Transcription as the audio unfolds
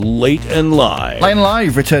Late and Live. Late and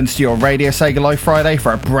Live returns to your RadioSEGA Live Friday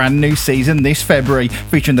for a brand new season this February,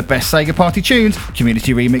 featuring the best Sega party tunes,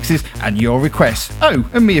 community remixes, and your requests. Oh,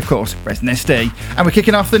 and me, of course, Resin SD. And we're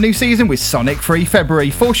kicking off the new season with Sonic Free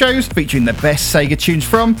February. 4 shows featuring the best Sega tunes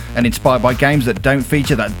from and inspired by games that don't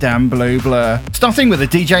feature that damn blue blur. Starting with a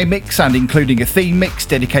DJ mix and including a theme mix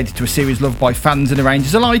dedicated to a series loved by fans and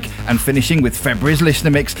arrangers alike, and finishing with February's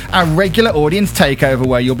listener mix, our regular audience takeover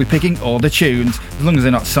where you'll be picking all the tunes, as long as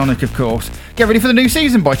they're not Sonic, of course. Get ready for the new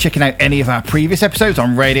season by checking out any of our previous episodes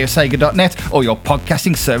on RadioSEGA.net or your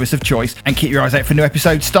podcasting service of choice, and keep your eyes out for new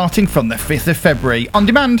episodes starting from the 5th of February, on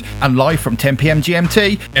demand and live from 10pm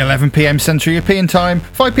GMT, 11pm Central European Time,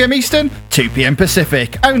 5pm Eastern, 2pm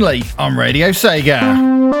Pacific, only on Radio Sega.